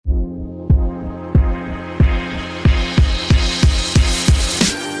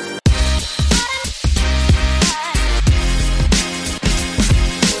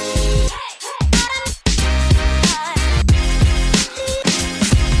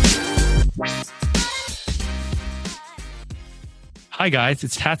Hi guys,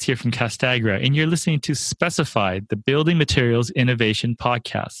 it's Tats here from Castagra, and you're listening to Specified, the Building Materials Innovation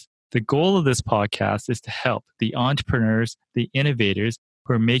Podcast. The goal of this podcast is to help the entrepreneurs, the innovators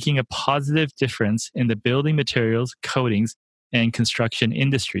who are making a positive difference in the building materials, coatings, and construction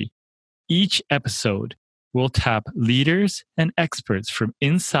industry. Each episode will tap leaders and experts from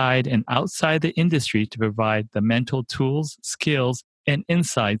inside and outside the industry to provide the mental tools, skills, and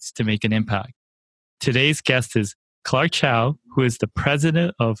insights to make an impact. Today's guest is Clark Chow, who is the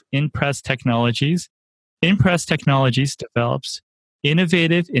president of Impress Technologies. Impress Technologies develops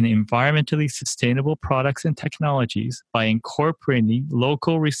innovative and environmentally sustainable products and technologies by incorporating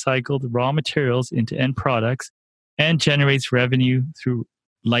local recycled raw materials into end products and generates revenue through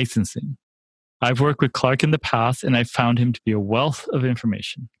licensing. I've worked with Clark in the past, and I found him to be a wealth of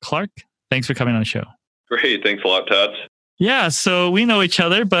information. Clark, thanks for coming on the show. Great. Thanks a lot, Tats. Yeah, so we know each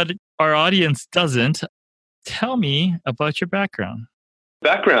other, but our audience doesn't. Tell me about your background.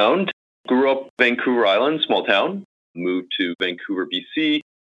 Background, grew up Vancouver Island, small town, moved to Vancouver, BC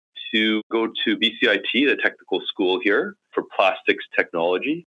to go to BCIT, the technical school here for plastics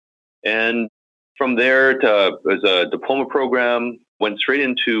technology. And from there as a diploma program, went straight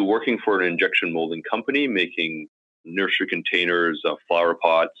into working for an injection molding company, making nursery containers, flower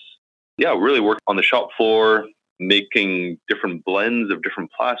pots. Yeah, really worked on the shop floor, making different blends of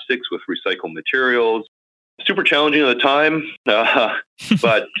different plastics with recycled materials. Super challenging at the time,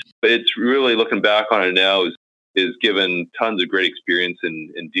 but it's really, looking back on it now, is given tons of great experience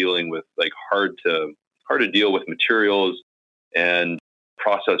in dealing with like hard to deal with materials and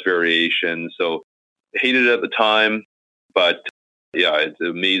process variation. So hated it at the time, but yeah, it's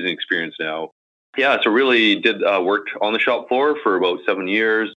an amazing experience now. Yeah, so really did work on the shop floor for about 7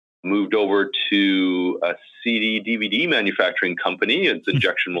 years. Moved over to a CD DVD manufacturing company. It's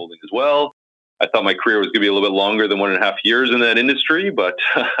injection molding as well. I thought my career was going to be a little bit longer than 1.5 years in that industry, but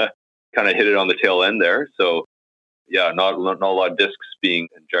kind of hit it on the tail end there. So yeah, not a lot of discs being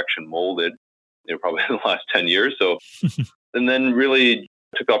injection molded, probably in the last 10 years. So, and then really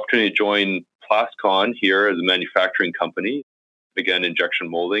took the opportunity to join Plascon here as a manufacturing company. Again, injection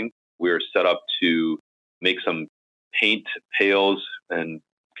molding. We were set up to make some paint pails and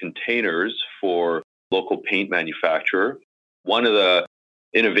containers for local paint manufacturer. One of the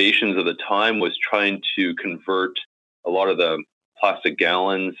innovations of the time was trying to convert a lot of the plastic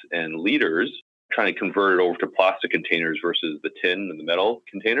gallons and liters, trying to convert it over to plastic containers versus the tin and the metal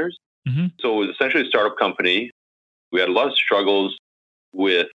containers. Mm-hmm. So it was essentially a startup company. We had a lot of struggles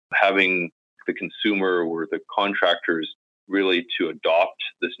with having the consumer or the contractors really to adopt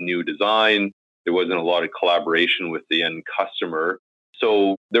this new design. There wasn't a lot of collaboration with the end customer.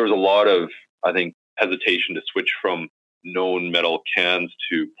 So there was a lot of, I think, hesitation to switch from known metal cans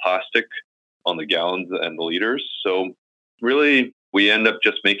to plastic on the gallons and the liters. So really, we end up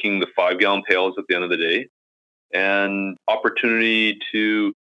just making the 5-gallon pails at the end of the day. And opportunity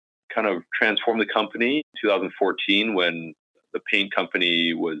to kind of transform the company in 2014 when the paint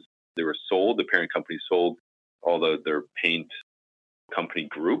company they were sold, the parent company sold all their paint company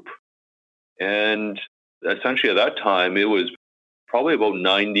group. And essentially at that time, it was probably about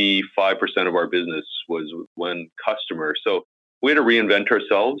 95% of our business was one customer. So we had to reinvent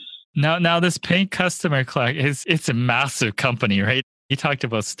ourselves. Now this paint customer, Clark, it's a massive company, right? You talked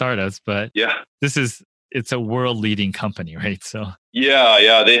about startups, but yeah, it's a world-leading company, right? So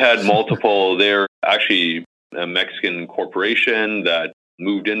yeah, they had multiple. They're actually a Mexican corporation that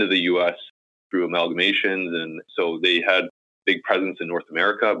moved into the U.S. through amalgamations, and so they had big presence in North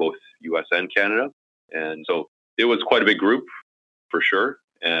America, both U.S. and Canada, and so it was quite a big group. For sure.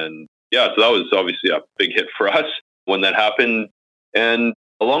 And yeah, so that was obviously a big hit for us when that happened. And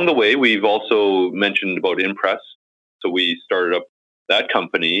along the way, we've also mentioned about Impress. So we started up that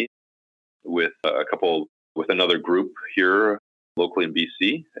company with another group here locally in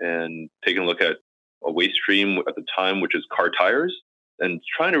BC and taking a look at a waste stream at the time, which is car tires, and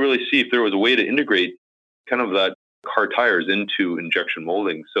trying to really see if there was a way to integrate kind of that car tires into injection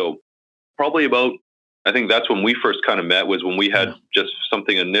molding. So probably about, I think that's when we first kind of met, was when we had just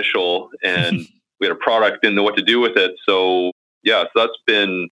something initial and we had a product, didn't know what to do with it. So yeah, so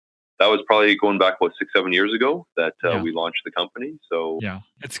that was probably going back about 6-7 years ago that we launched the company. So yeah,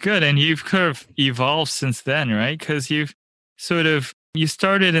 it's good. And you've kind of evolved since then, right? Because you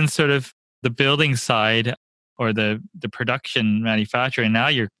started in sort of the building side or the production manufacturing. Now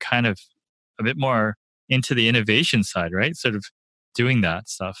you're kind of a bit more into the innovation side, right? Sort of doing that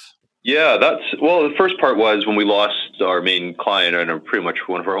stuff. Yeah, the first part was when we lost our main client and pretty much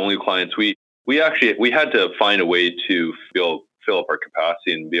one of our only clients, we had to find a way to fill up our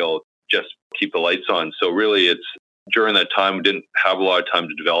capacity and be able to just keep the lights on. So really it's during that time, we didn't have a lot of time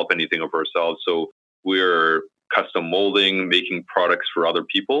to develop anything of ourselves. So we were custom molding, making products for other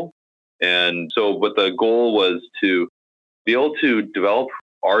people. And so, but the goal was to be able to develop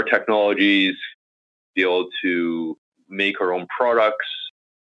our technologies, be able to make our own products.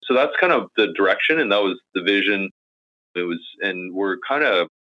 So that's kind of the direction, and that was the vision. It was, and we're kind of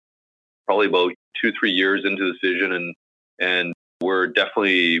probably about 2-3 years into this vision, and we're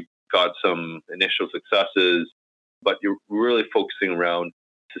definitely got some initial successes, but you're really focusing around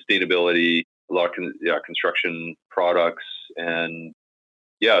sustainability, a lot of construction products, and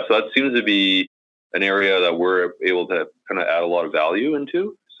so that seems to be an area that we're able to kind of add a lot of value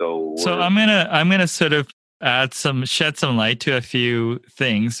into. So I'm gonna sort of shed some light to a few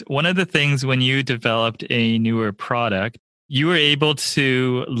things. One of the things when you developed a newer product, you were able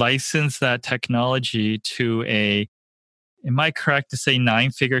to license that technology to am I correct to say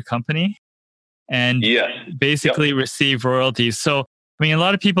 9-figure company? And yes, basically receive royalties. So, I mean, a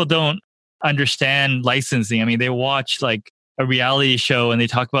lot of people don't understand licensing. I mean, they watch like a reality show and they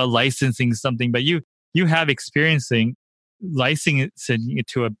talk about licensing something, but you have experiencing licensing it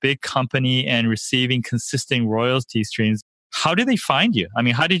to a big company and receiving consistent royalty streams. How did they find you? I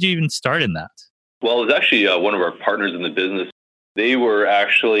mean, how did you even start in that? Well, it was actually one of our partners in the business. They were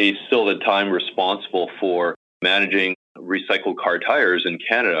actually still at the time responsible for managing recycled car tires in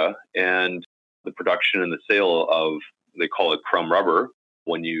Canada and the production and the sale of, they call it crumb rubber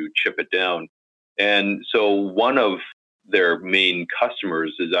when you chip it down. And so one of their main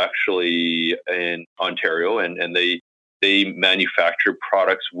customers is actually in Ontario, and they manufacture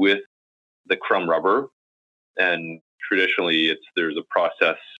products with the crumb rubber. And traditionally, there's a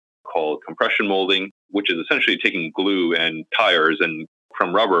process called compression molding, which is essentially taking glue and tires and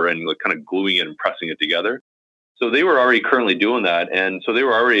crumb rubber and like kind of gluing it and pressing it together. So they were already currently doing that, and so they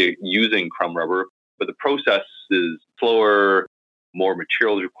were already using crumb rubber, but the process is slower, more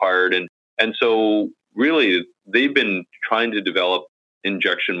materials required, and so really they've been trying to develop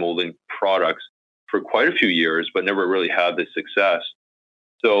injection molding products for quite a few years, but never really had the success.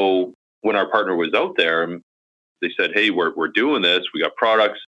 So when our partner was out there, they said, "Hey, we're doing this. We got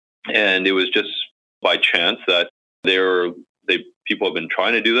products," and it was just by chance that people have been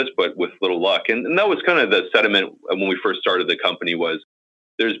trying to do this, but with little luck. And that was kind of the sentiment when we first started the company. Was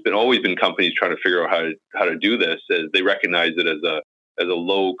there's always been companies trying to figure out how to do this, as they recognize it as a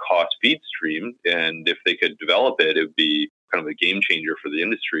low cost feed stream, and if they could develop it, it would be kind of a game changer for the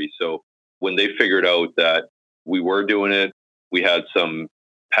industry. So when they figured out that we were doing it, we had some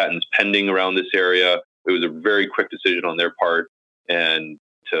patents pending around this area. It was a very quick decision on their part, and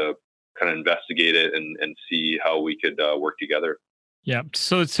to kind of investigate it and see how we could work together. Yeah.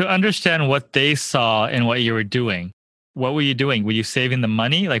 So to understand what they saw and what you were doing, what were you doing? Were you saving the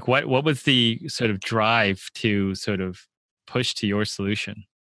money? Like what was the sort of drive to sort of push to your solution?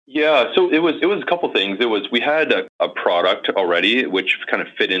 Yeah, so it was a couple things. We had a product already which kind of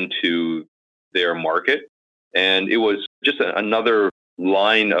fit into their market, and it was just another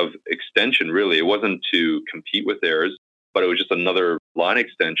line of extension. Really, it wasn't to compete with theirs, but it was just another line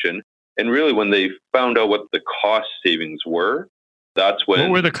extension. And really, when they found out what the cost savings were, that's when... What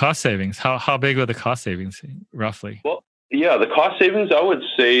were the cost savings? How big were the cost savings, roughly? Well, yeah, the cost savings, I would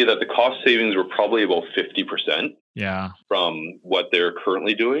say that the cost savings were probably about 50% from what they're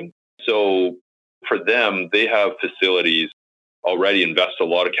currently doing. So for them, they have facilities already, invest a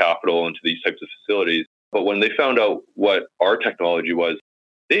lot of capital into these types of facilities. But when they found out what our technology was,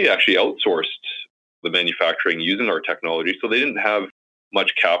 they actually outsourced the manufacturing using our technology. So they didn't have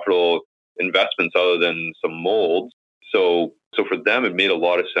much capital investments other than some molds. So for them, it made a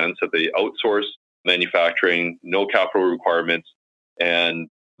lot of sense that they outsourced manufacturing, no capital requirements, and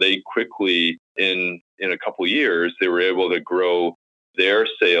they quickly, in a couple of years, they were able to grow their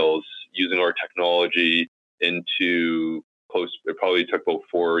sales using our technology into close. It probably took about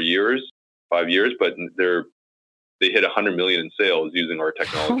 5 years, but they hit 100 million in sales using our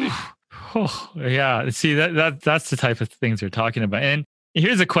technology. Oh, yeah. See, that's the type of things we're talking about. And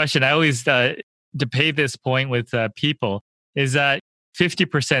here's a question I always debate this point with people, is that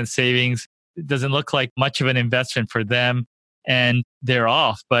 50% savings doesn't look like much of an investment for them, and they're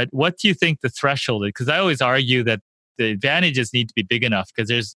off. But what do you think the threshold is? Because I always argue that the advantages need to be big enough, because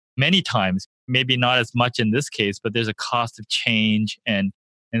there's many times, maybe not as much in this case, but there's a cost of change and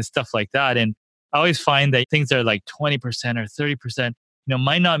stuff like that. And I always find that things that are like 20% or 30%,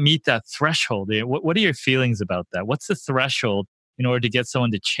 might not meet that threshold. What are your feelings about that? What's the threshold in order to get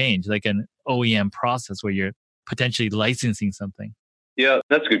someone to change, like an OEM process where you're potentially licensing something? Yeah,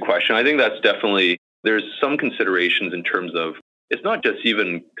 that's a good question. I think that's definitely, there's some considerations in terms of, it's not just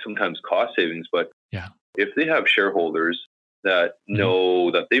even sometimes cost savings, but if they have shareholders that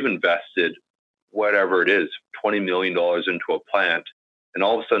know that they've invested whatever it is, $20 million into a plant, and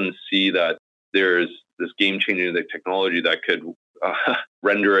all of a sudden see that there's this game-changing technology that could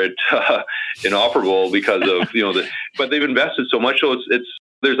render it inoperable because of but they've invested so much. So it's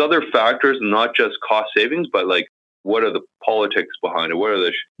there's other factors, not just cost savings, but like what are the politics behind it? What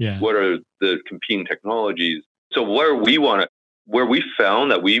are the competing technologies? So where we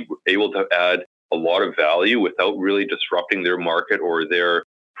found that we were able to add a lot of value without really disrupting their market or their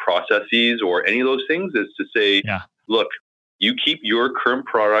processes or any of those things is to say, look, you keep your current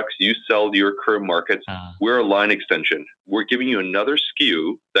products, you sell to your current markets. We're a line extension. We're giving you another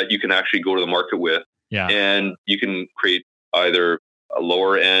SKU that you can actually go to the market with. And you can create either a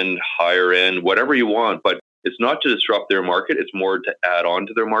lower end, higher end, whatever you want. But it's not to disrupt their market. It's more to add on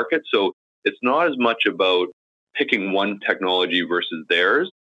to their market. So it's not as much about picking one technology versus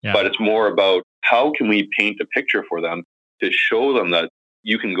theirs, but it's more about how can we paint a picture for them to show them that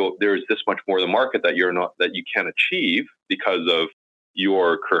you can go, there's this much more of the market that you can achieve because of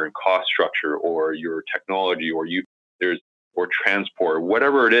your current cost structure or your technology or transport,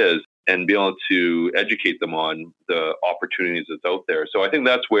 whatever it is, and be able to educate them on the opportunities that's out there. So I think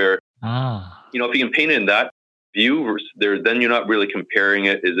that's where, if you can paint it in that view, then you're not really comparing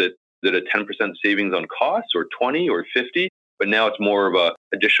it. Is it a 10% savings on costs or 20 or 50? But now it's more of a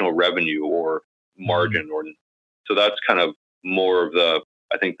additional revenue or margin. So that's kind of more of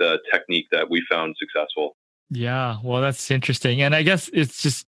I think the technique that we found successful. Yeah, well, that's interesting. And I guess it's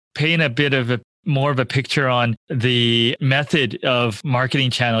just paint a bit of more of a picture on the method of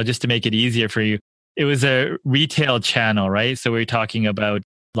marketing channel just to make it easier for you. It was a retail channel, right? So we're talking about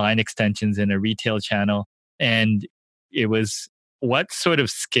line extensions in a retail channel. And it was, what sort of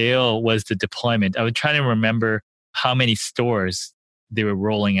scale was the deployment? I was trying to remember how many stores they were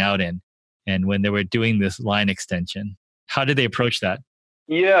rolling out in and when they were doing this line extension. How did they approach that?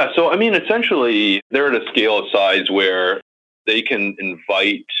 Yeah. So, I mean, essentially, they're at a scale of size where they can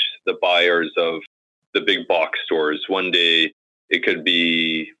invite the buyers of the big box stores. One day, it could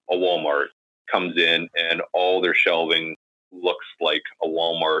be a Walmart comes in and all their shelving looks like a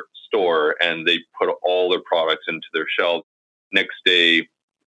Walmart store and they put all their products into their shelves. Next day,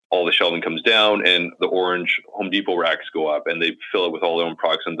 all the shelving comes down and the orange Home Depot racks go up and they fill it with all their own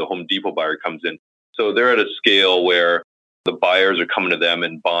products and the Home Depot buyer comes in. So they're at a scale where the buyers are coming to them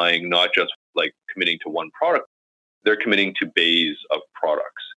and buying, not just like committing to one product, they're committing to bays of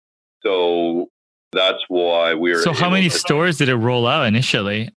products. So that's why we're. So how many stores did it roll out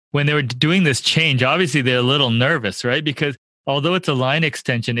initially? When they were doing this change, obviously they're a little nervous, right? Because although it's a line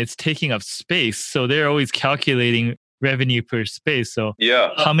extension, it's taking up space. So they're always calculating revenue per space. So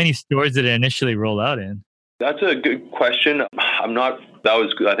how many stores did it initially roll out in? That's a good question.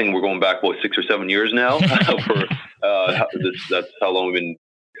 I think we're going back, 6 or 7 years now for that's how long we've been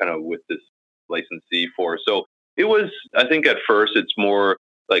kind of with this licensee for. So it was, I think at first it's more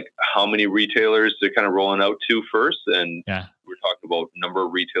like how many retailers they're kind of rolling out to first. And we're talking about number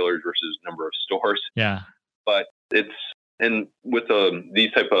of retailers versus number of stores. Yeah. But and with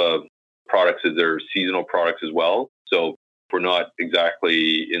these type of products, they're seasonal products as well. So we're not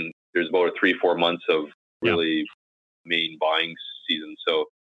exactly there's about 3-4 months of really main buying season. So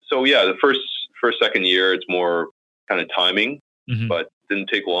yeah, the first second year, it's more kind of timing, but it didn't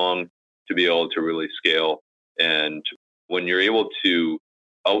take long to be able to really scale. And when you're able to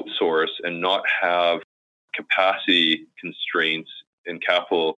outsource and not have capacity constraints and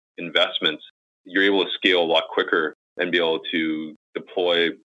capital investments, you're able to scale a lot quicker and be able to deploy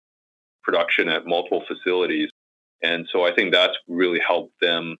production at multiple facilities. And so I think that's really helped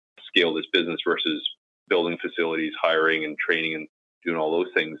them scale this business versus building facilities, hiring and training and doing all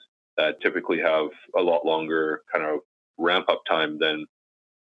those things that typically have a lot longer kind of ramp up time than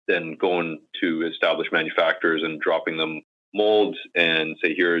going to established manufacturers and dropping them molds and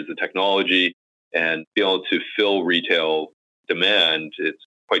say, here's the technology, and be able to fill retail demand. It's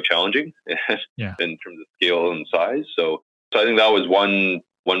quite challenging in terms of scale and size. So I think that was one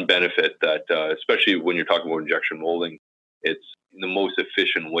benefit that, especially when you're talking about injection molding, it's the most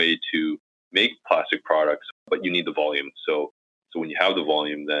efficient way to make plastic products, but you need the volume. So when you have the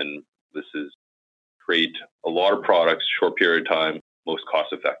volume, then this is create a lot of products, short period of time, most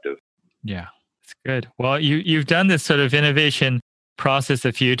cost effective. Yeah, it's good. Well, you've done this sort of innovation process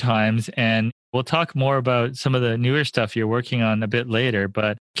a few times, and we'll talk more about some of the newer stuff you're working on a bit later.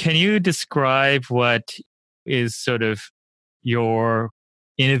 But can you describe what is sort of your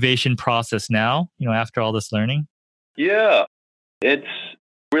innovation process now, after all this learning? Yeah, it's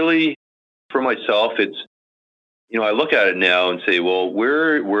really, for myself, it's, I look at it now and say, well,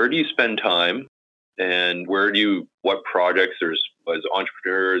 where do you spend time and what projects there's, as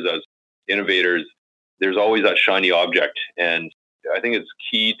entrepreneurs, as innovators, there's always that shiny object. And I think it's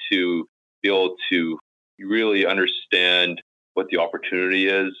key to be able to really understand what the opportunity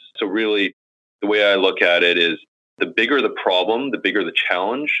is. So really, the way I look at it is the bigger the problem, the bigger the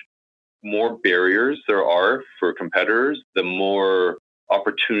challenge, more barriers there are for competitors, the more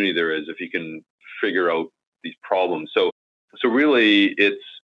opportunity there is if you can figure out these problems. So really it's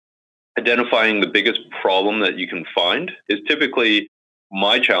identifying the biggest problem that you can find is typically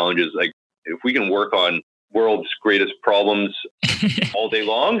my challenge is like, if we can work on world's greatest problems all day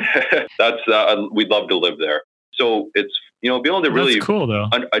long, that's we'd love to live there. So it's, be able to really cool, though.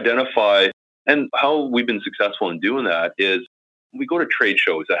 Identify, and how we've been successful in doing that is we go to trade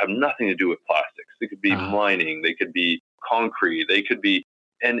shows that have nothing to do with plastics. They could be mining, they could be concrete, they could be,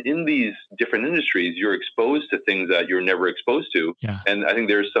 and in these different industries, you're exposed to things that you're never exposed to. Yeah. And I think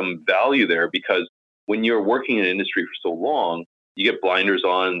there's some value there because when you're working in an industry for so long, you get blinders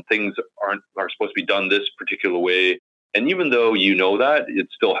on, things are supposed to be done this particular way. And even though you know that, it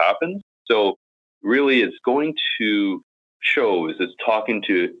still happens. So really it's going to shows, it's talking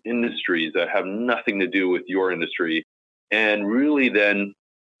to industries that have nothing to do with your industry, and really then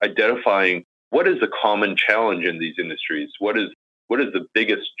identifying what is the common challenge in these industries? What is the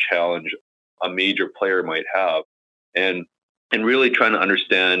biggest challenge a major player might have? And really trying to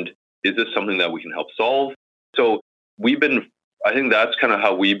understand, is this something that we can help solve? So I think that's kind of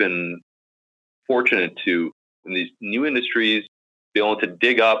how we've been fortunate to, in these new industries, be able to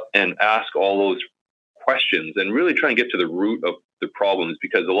dig up and ask all those questions and really try and get to the root of the problems,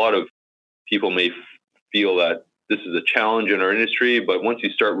 because a lot of people may feel that this is a challenge in our industry, but once you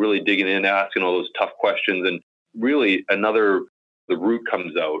start really digging in, asking all those tough questions, and really the root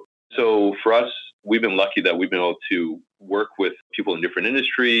comes out. So for us, we've been lucky that we've been able to work with people in different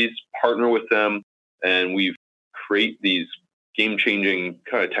industries, partner with them, and we've create these game-changing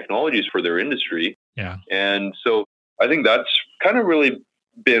kind of technologies for their industry. Yeah. And so I think that's kind of really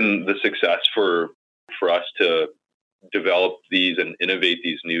been the success for us to develop these and innovate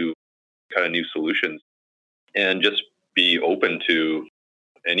these new solutions and just be open to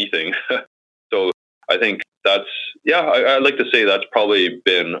anything. So I think that's, I'd like to say that's probably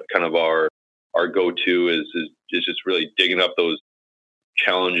been kind of our go-to is just really digging up those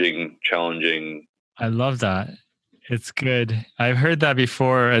challenging. I love that. It's good. I've heard that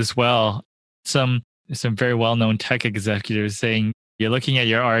before as well. Some very well-known tech executives saying you're looking at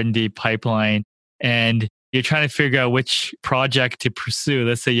your R&D pipeline and you're trying to figure out which project to pursue.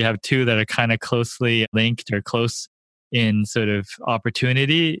 Let's say you have two that are kind of closely linked or close in sort of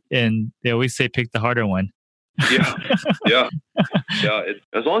opportunity, and they always say pick the harder one. Yeah.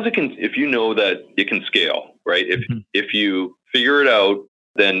 As long as if you know that it can scale, right? If you figure it out,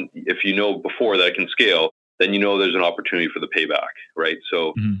 then if you know before that it can scale, then you know there's an opportunity for the payback, right?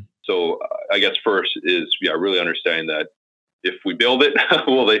 So I guess first is really understanding that if we build it,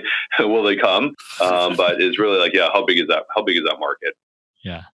 will they come? But it's really like, how big is that? How big is that market?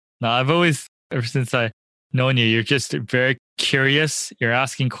 Yeah. Now I've always, ever since I known you, you're just very curious. You're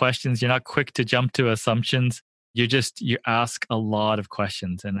asking questions. You're not quick to jump to assumptions. You ask a lot of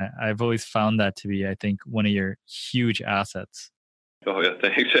questions, and I've always found that to be, I think, one of your huge assets. Oh yeah,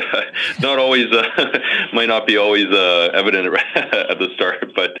 thanks. Not always, might not be always evident at the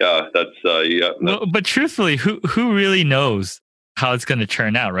start, but that's. Well, but truthfully, who really knows how it's going to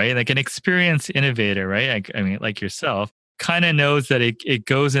turn out, right? Like an experienced innovator, right? I mean, like yourself, kind of knows that it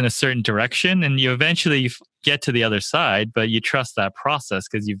goes in a certain direction, and you eventually get to the other side, but you trust that process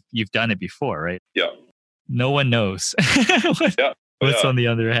because you've done it before, right? Yeah. No one knows what's on the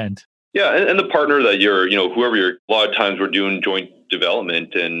other end. Yeah, and the partner that whoever a lot of times we're doing joint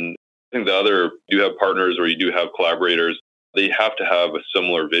development, and I think you have partners or you do have collaborators, they have to have a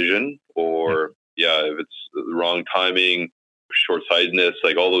similar vision, or if it's the wrong timing, short-sightedness,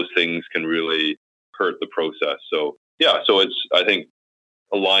 like all those things can really hurt the process. So it's, I think,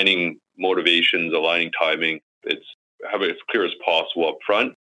 aligning motivations, aligning timing, it's have it as clear as possible up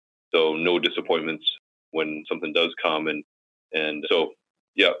front, so no disappointments when something does come, and so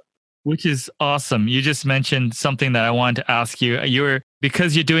Which is awesome. You just mentioned something that I wanted to ask you.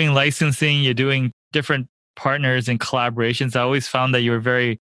 Because you're doing licensing, you're doing different partners and collaborations. I always found that you were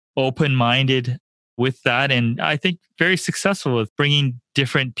very open-minded with that, and I think very successful with bringing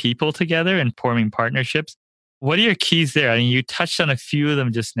different people together and forming partnerships. What are your keys there? I mean, you touched on a few of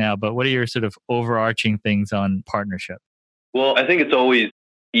them just now, but what are your sort of overarching things on partnership? Well, I think it's always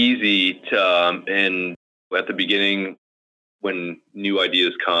easy to, and at the beginning, when new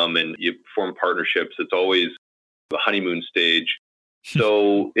ideas come and you form partnerships, it's always the honeymoon stage.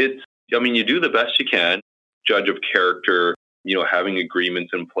 So I mean, you do the best you can, judge of character, having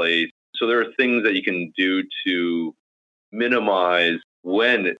agreements in place. So there are things that you can do to minimize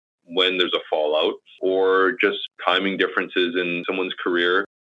when there's a fallout or just timing differences in someone's career.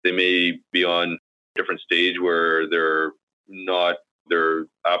 They may be on a different stage where their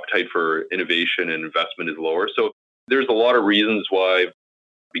appetite for innovation and investment is lower. So there's a lot of reasons why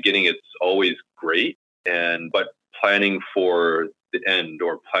beginning it's always great, but planning for the end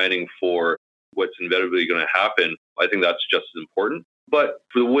or planning for what's inevitably going to happen, I think that's just as important. But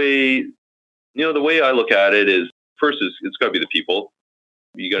for the way I look at it is, first is it's got to be the people.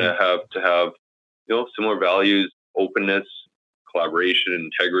 You're going to have similar values, openness, collaboration,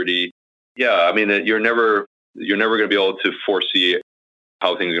 integrity. Yeah, I mean, you're never going to be able to foresee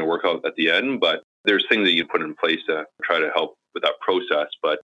how things are going to work out at the end, but there's things that you can put in place to try to help with that process.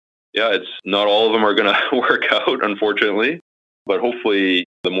 But yeah, it's not all of them are going to work out, unfortunately. But hopefully,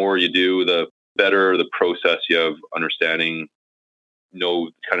 the more you do, the better the process you have understanding, know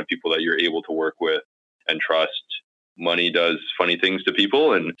the kind of people that you're able to work with and trust. Money does funny things to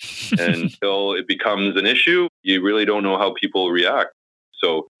people, and until it becomes an issue, you really don't know how people react.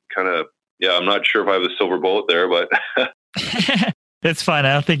 So I'm not sure if I have a silver bullet there, but it's fine.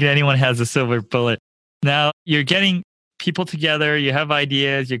 I don't think anyone has a silver bullet. Now, you're getting people together, you have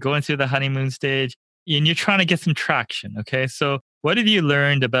ideas, you're going through the honeymoon stage, and you're trying to get some traction. Okay. So what have you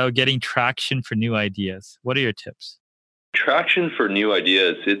learned about getting traction for new ideas? What are your tips? Traction for new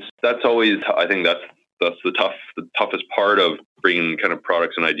ideas. That's always, I think that's the toughest part of bringing kind of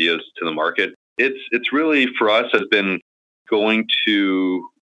products and ideas to the market. It's really, for us, has been going to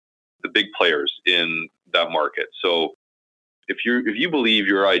the big players in that market. So if you believe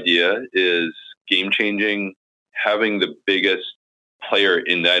your idea is game changing, having the biggest player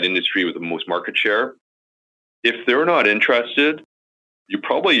in that industry with the most market share, if they're not interested,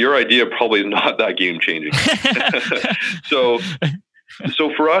 your idea probably is not that game changing. So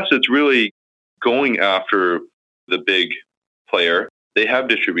for us, it's really going after the big player. They have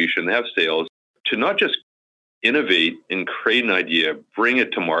distribution, they have sales, to not just innovate and create an idea, bring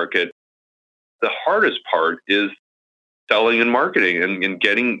it to market. The hardest part is selling and marketing and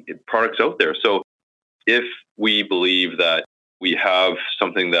getting products out there. So if we believe that we have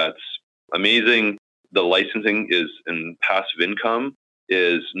something that's amazing, the licensing and passive income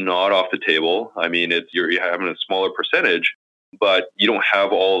is not off the table. I mean, you're having a smaller percentage, but you don't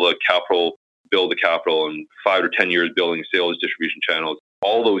have all the capital, build the capital in 5 or 10 years building sales, distribution channels,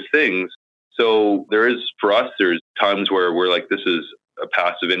 all those things. So for us, there's times where we're like, this is a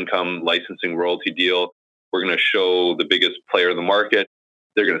passive income licensing royalty deal. We're going to show the biggest player in the market.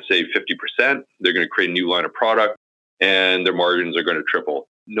 They're going to save 50%. They're going to create a new line of product, and their margins are going to triple.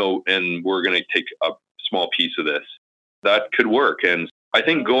 No, and we're going to take a small piece of this. That could work. And I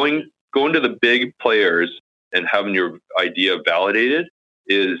think going to the big players and having your idea validated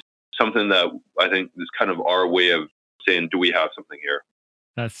is something that I think is kind of our way of saying, do we have something here?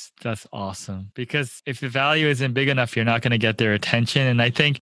 That's awesome. Because if the value isn't big enough, you're not going to get their attention. And I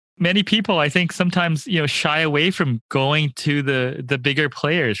think many people, sometimes, shy away from going to the bigger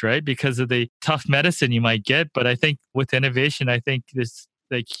players, right? Because of the tough medicine you might get. But I think with innovation, I think this,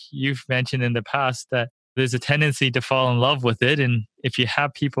 like you've mentioned in the past, that there's a tendency to fall in love with it. And if you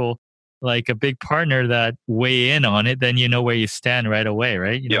have people like a big partner that weigh in on it, then you know where you stand right away,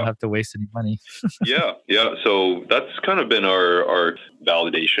 right? You don't have to waste any money. Yeah. So that's kind of been our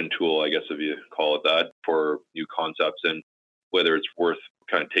validation tool, I guess, if you call it that, for new concepts and whether it's worth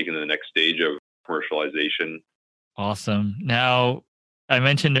kind of taking to the next stage of commercialization. Awesome. Now, I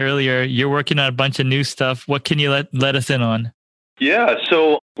mentioned earlier, you're working on a bunch of new stuff. What can you let us in on? Yeah.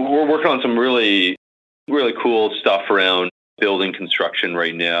 So we're working on some really, really cool stuff around building construction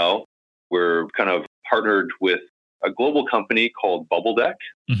right now. We're kind of partnered with a global company called Bubble Deck.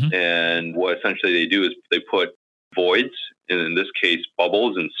 Mm-hmm. And what essentially they do is they put voids, and in this case,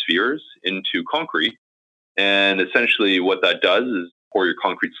 bubbles and spheres, into concrete. And essentially what that does is pour your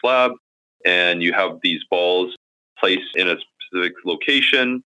concrete slab, and you have these balls placed in a specific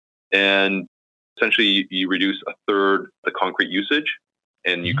location. And essentially you reduce a third the concrete usage,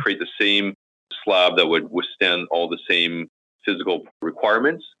 and you create the same slab that would withstand all the same physical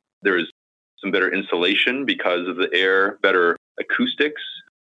requirements. There's some better insulation because of the air, better acoustics,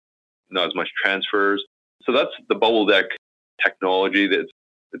 not as much transfers. So that's the Bubble Deck technology.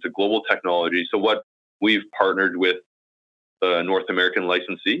 It's a global technology. So what we've partnered with a North American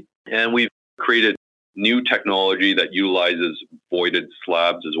licensee, and we've created new technology that utilizes voided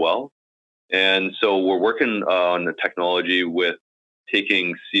slabs as well. And so we're working on the technology with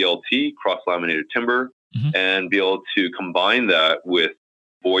taking CLT, cross-laminated timber, and be able to combine that with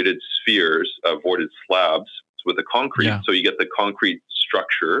voided spheres, voided slabs with the concrete. Yeah. So you get the concrete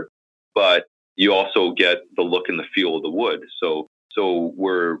structure, but you also get the look and the feel of the wood. So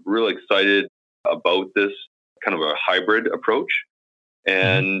we're really excited about this kind of a hybrid approach.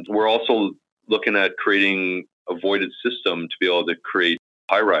 And we're also looking at creating a voided system to be able to create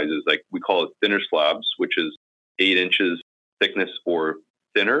high rises, like we call it thinner slabs, which is 8 inches thickness or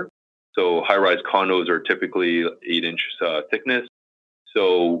thinner. So high rise condos are typically 8 inch thickness.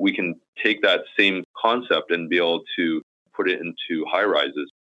 So we can take that same concept and be able to put it into high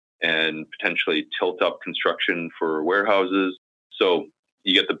rises and potentially tilt up construction for warehouses. So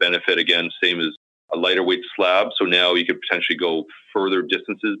you get the benefit again, same as a lighter weight slab. So now you could potentially go further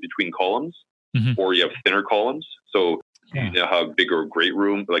distances between columns, or you have thinner columns. So you now have bigger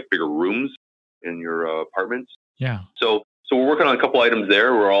bigger rooms in your apartments. Yeah. So we're working on a couple items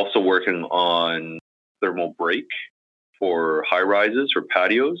there. We're also working on thermal break for high rises or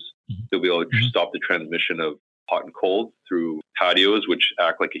patios. To be able to stop the transmission of hot and cold through patios, which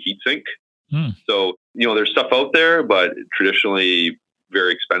act like a heat sink. So, there's stuff out there, but traditionally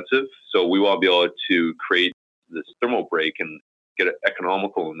very expensive. So we want to be able to create this thermal break and get it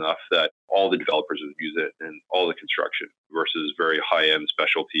economical enough that all the developers would use it and all the construction versus very high-end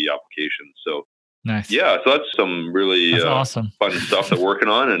specialty applications. So nice. Yeah, so that's some really awesome. fun stuff that we're working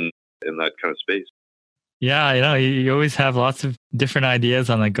on and in that kind of space. Yeah, you always have lots of different ideas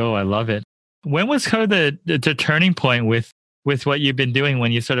on the go. I love it. When was kind of the turning point with what you've been doing,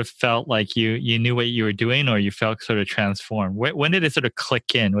 when you sort of felt like you knew what you were doing, or you felt sort of transformed? When did it sort of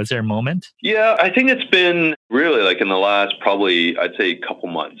click in? Was there a moment? Yeah, I think it's been really like in the last probably, I'd say, couple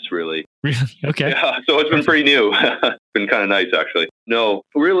months, really. Really? Okay. Yeah, so it's been pretty new. It's been kind of nice, actually. No,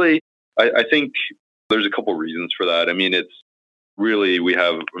 really, I think there's a couple reasons for that. I mean, it's really, we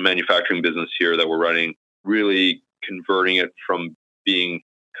have a manufacturing business here that we're running, really converting it from being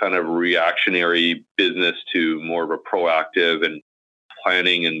kind of reactionary business to more of a proactive and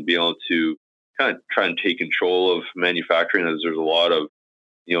planning, and be able to kind of try and take control of manufacturing, as there's a lot of,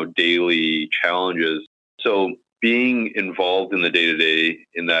 daily challenges. So being involved in the day-to-day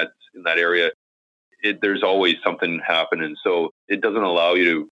in that area, there's always something happening. So it doesn't allow you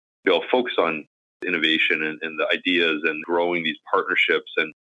to be able to focus on innovation and the ideas and growing these partnerships.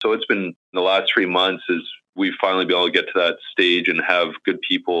 And so it's been the last 3 months is we've finally been able to get to that stage and have good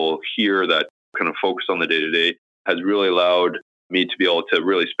people here that kind of focus on the day-to-day, has really allowed me to be able to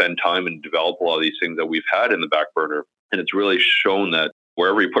really spend time and develop a lot of these things that we've had in the back burner. And it's really shown that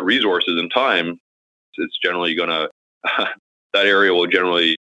wherever you put resources and time, it's generally going to, that area will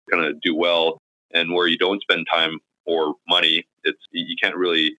generally kind of do well. And where you don't spend time or money, you can't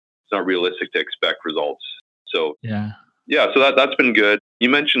really, it's not realistic to expect results. So yeah, so that's been good. You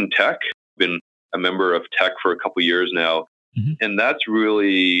mentioned tech. I've been a member of tech for a couple of years now. And that's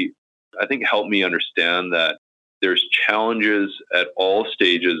really, I think, helped me understand that there's challenges at all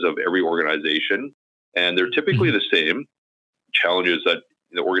stages of every organization. And they're typically the same challenges that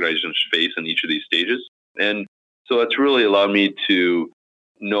the organizations face in each of these stages. And so that's really allowed me to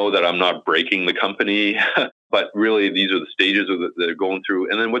know that I'm not breaking the company, but really these are the stages that they're going through.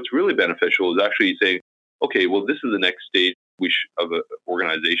 And then what's really beneficial is actually saying, okay, well, this is the next stage of an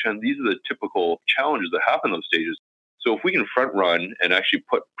organization. These are the typical challenges that happen in those stages. So if we can front run and actually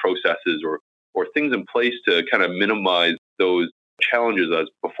put processes or things in place to kind of minimize those challenges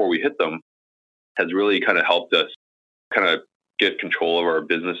before we hit them, has really kind of helped us kind of get control of our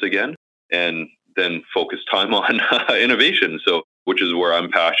business again, and then focus time on innovation. So, which is where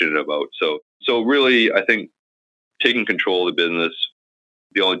I'm passionate about. So really, I think taking control of the business,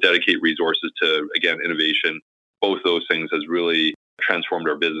 be able to dedicate resources to, again, innovation, both those things has really transformed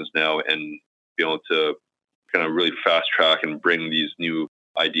our business now, and be able to kind of really fast track and bring these new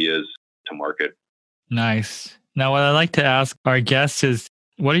ideas to market. Nice. Now, what I like to ask our guests is,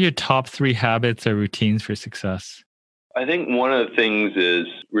 what are your top 3 habits or routines for success? I think one of the things is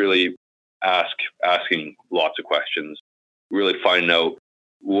really asking lots of questions, really finding out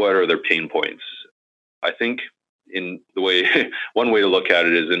what are their pain points. I think in the way, one way to look at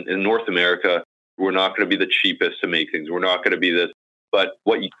it is in North America, we're not going to be the cheapest to make things. We're not going to be this, but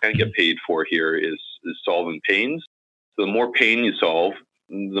what you can get paid for here is solving pains. So the more pain you solve,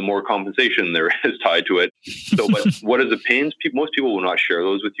 the more compensation there is tied to it. So, but what are the pains? Most people will not share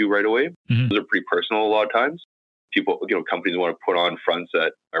those with you right away. Those are pretty personal a lot of times. People, companies want to put on fronts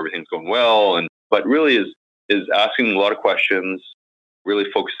that everything's going well, but really is asking a lot of questions, really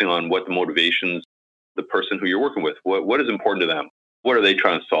focusing on what the motivations, the person who you're working with, what is important to them, what are they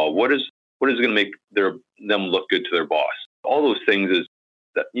trying to solve, what is going to make them look good to their boss. All those things is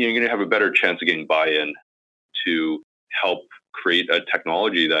that you're going to have a better chance of getting buy-in to help create a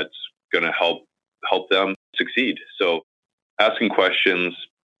technology that's going to help them succeed. So asking questions,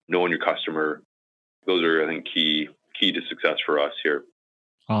 knowing your customer, those are, I think, key to success for us here.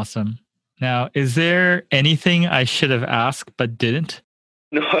 Awesome. Now, is there anything I should have asked but didn't?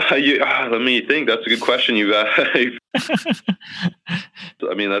 No, let me think. That's a good question you've asked.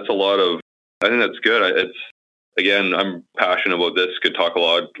 I mean, that's a lot of, I think that's good. It's, again, I'm passionate about this. Could talk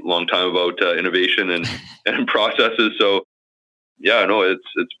long time about innovation and processes. So yeah, no, it's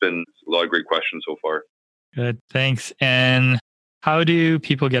been a lot of great questions so far. Good. Thanks. And how do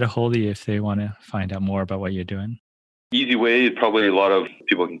people get a hold of you if they want to find out more about what you're doing? Easy way, probably a lot of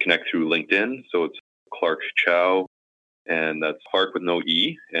people can connect through LinkedIn. So it's Clark Chow, and that's Clark with no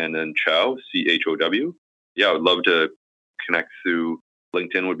E, and then Chow, CHOW. Yeah, I would love to connect through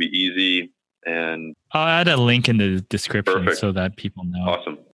LinkedIn, would be easy. And I'll add a link in the description perfect. So that people know.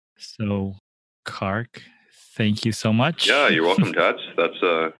 Awesome. So, Clark, thank you so much. Yeah, you're welcome, Tats.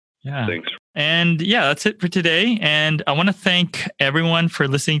 Thanks. And yeah, that's it for today. And I want to thank everyone for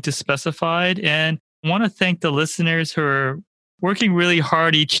listening to Specified, and I want to thank the listeners who are working really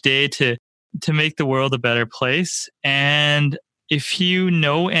hard each day to make the world a better place. And if you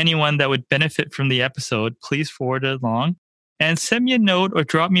know anyone that would benefit from the episode, please forward it along and send me a note or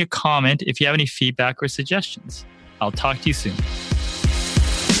drop me a comment if you have any feedback or suggestions. I'll talk to you soon.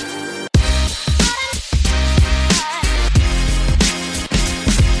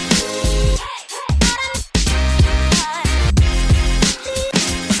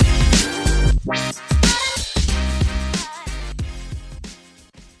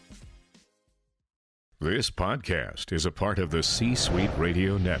 This podcast is a part of the C-Suite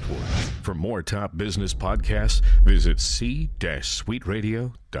Radio Network. For more top business podcasts, visit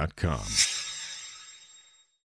c-suiteradio.com.